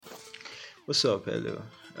What's up, hello?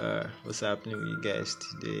 What's happening with you guys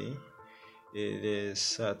today? It is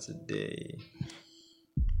Saturday.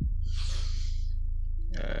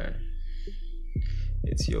 Uh,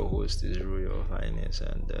 it's your host, is Royal Highness,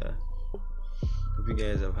 and hope you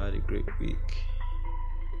guys have had a great week.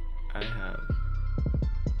 I have.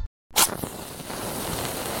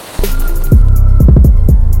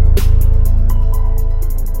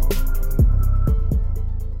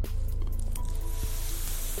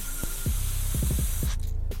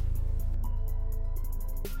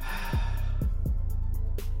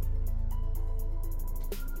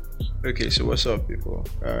 Okay, so what's up, people?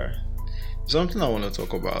 Something I want to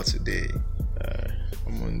talk about today.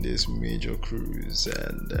 I'm on this major cruise,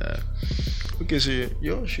 and okay, so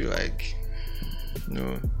you all should you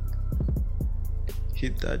know,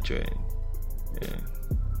 hit that joint. Yeah,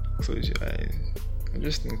 close your eyes and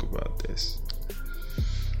just think about this.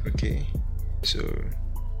 Okay, so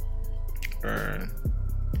uh,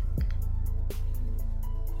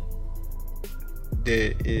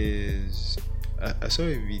 there is. I saw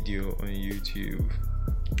a video on YouTube,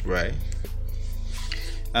 right?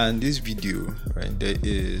 And this video, right, there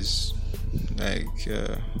is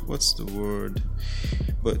what's the word?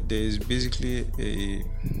 But there is basically a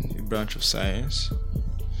branch of science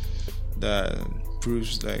that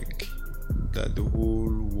proves that the whole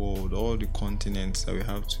world, all the continents that we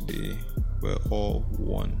have today, were all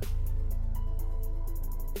one.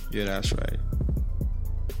 Yeah, that's right.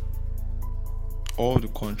 All the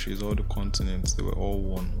countries, all the continents, they were all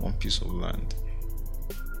one piece of land.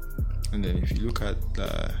 And then if you look at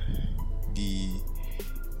the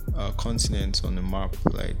continents on the map,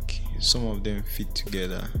 like some of them fit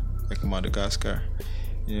together, like Madagascar,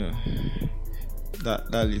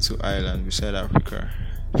 that little island beside Africa,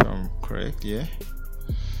 if I'm correct, yeah,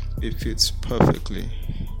 it fits perfectly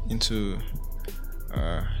into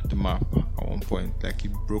the map at one point. Like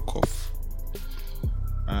it broke off,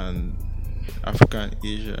 and Africa and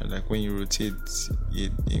Asia, like when you rotate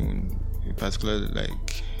it in a particular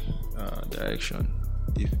direction,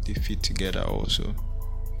 they fit together also.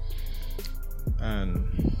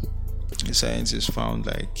 And the scientists found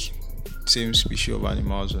same species of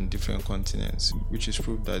animals on different continents, which is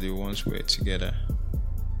proof that they once were together.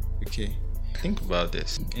 Okay, think about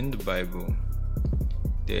this. In the Bible,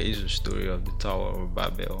 there is a story of the Tower of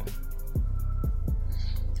Babel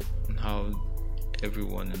and how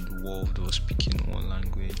everyone in the world was speaking one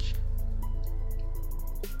language.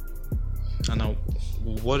 And now,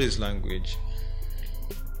 what is language?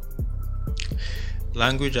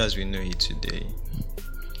 Language as we know it today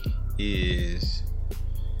is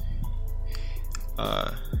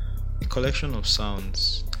a collection of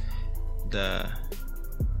sounds that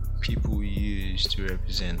people use to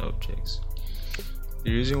represent objects.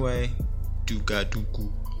 The reason why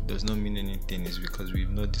dugadugu does not mean anything is because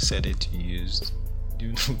we've not decided to use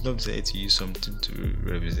something to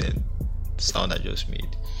represent the sound I just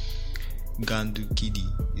made. Gandu Gidi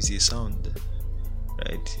is a sound,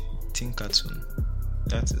 right? Tinkatun,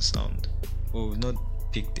 that's a sound. But we've not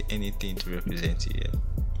picked anything to represent it yet.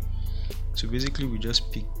 So basically, we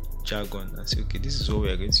just pick jargon and say, okay, this is what we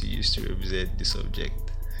are going to use to represent this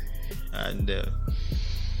object. And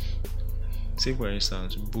say, for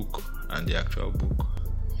instance, book and the actual book.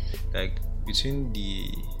 Like between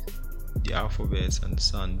the alphabets and the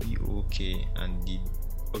sound BOK and the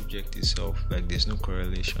object itself, there's no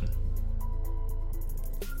correlation.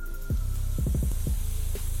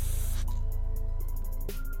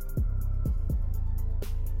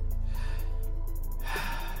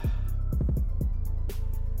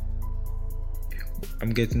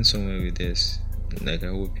 I'm getting somewhere with this. I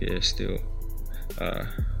hope you're still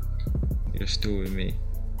with me.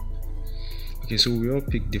 Okay, so we all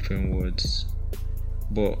pick different words,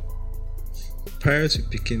 but prior to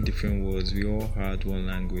picking different words, we all had one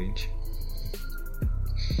language.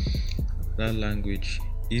 That language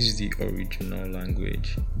is the original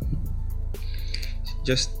language.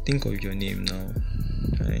 Just think of your name now,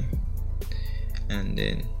 right? And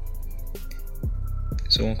then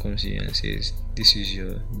someone comes to you and says, this is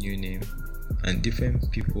your new name, and different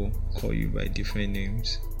people call you by different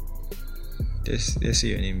names. Let's say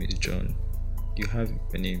your name is John. You have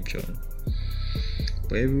your name John,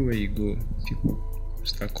 but everywhere you go, people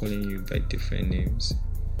start calling you by different names.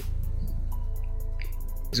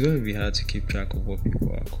 It's going to be hard to keep track of what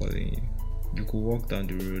people are calling you. You could walk down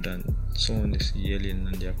the road and someone is yelling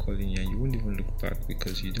and they're calling you, and you won't even look back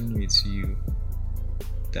because you don't know it's you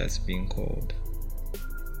that's being called.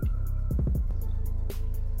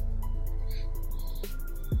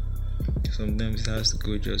 Sometimes it has to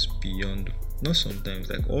go just beyond Not sometimes,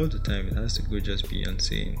 like all the time, it has to go just beyond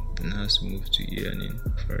saying and has to move to yearning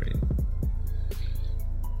for it.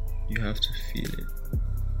 You have to feel it.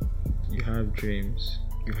 You have dreams,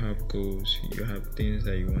 you have goals, you have things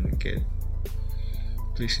that you want to get,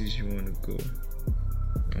 places you want to go.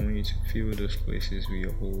 I want you to feel those places with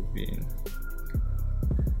your whole being.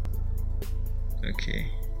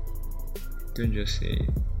 Okay? Don't just say it.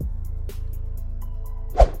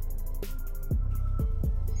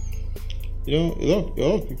 You know, a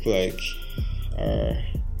lot of people like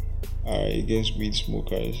are against weed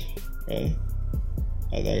smokers, right?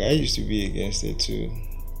 I used to be against it too.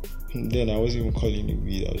 Then I wasn't even calling it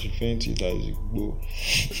weed. I was referring to it as igbo.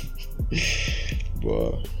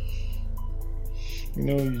 But you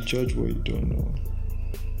know, you judge what you don't know.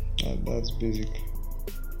 And that's basic.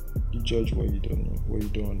 You judge what you don't know, what you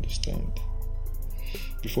don't understand.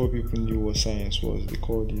 Before people knew what science was, they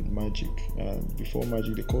called it magic. And before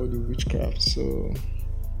magic, they called it witchcraft. So,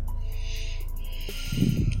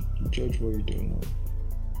 you judge what you don't know.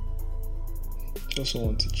 Just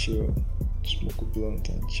want to chill, smoke a blunt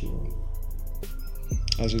and chill.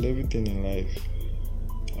 As with everything in life,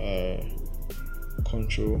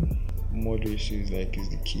 control, moderation is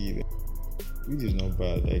the key. Weed is not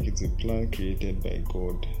bad. Like, it's a plant created by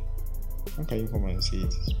God. How can you come and say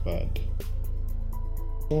it is bad?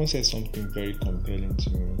 Someone said something very compelling to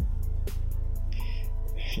me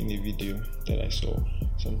in a video that I saw.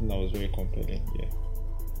 Something that was very compelling. Yeah.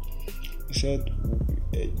 He said,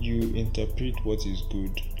 you interpret what is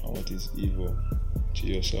good and what is evil to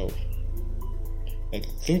yourself. Like,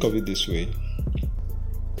 think of it this way.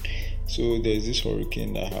 So there's this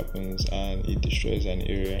hurricane that happens and it destroys an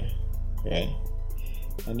area, right?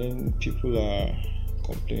 And then people are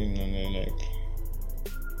complaining and they're like,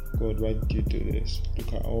 God, why did you do this?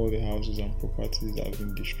 Look at all the houses and properties that have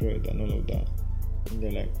been destroyed and all of that. And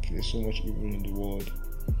they're like, there's so much evil in the world.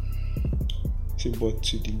 So, but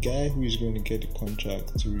to the guy who is going to get the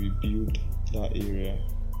contract to rebuild that area,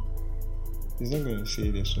 he's not going to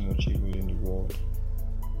say there's so much evil in the world.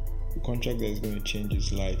 The contractor is going to change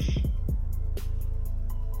his life.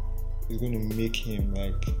 It's going to make him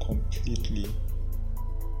like completely.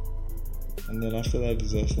 And then after that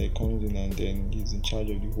disaster, he comes in and then he's in charge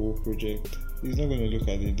of the whole project. He's not going to look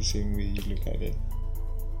at it the same way you look at it.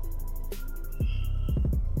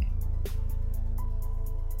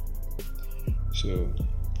 So,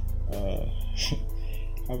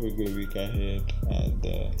 have a good week ahead, and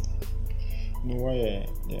while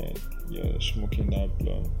you're smoking that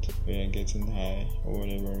blunt, when you're getting high or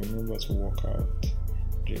whatever, remember to work out,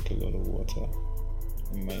 drink a lot of water,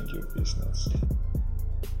 and mind your business.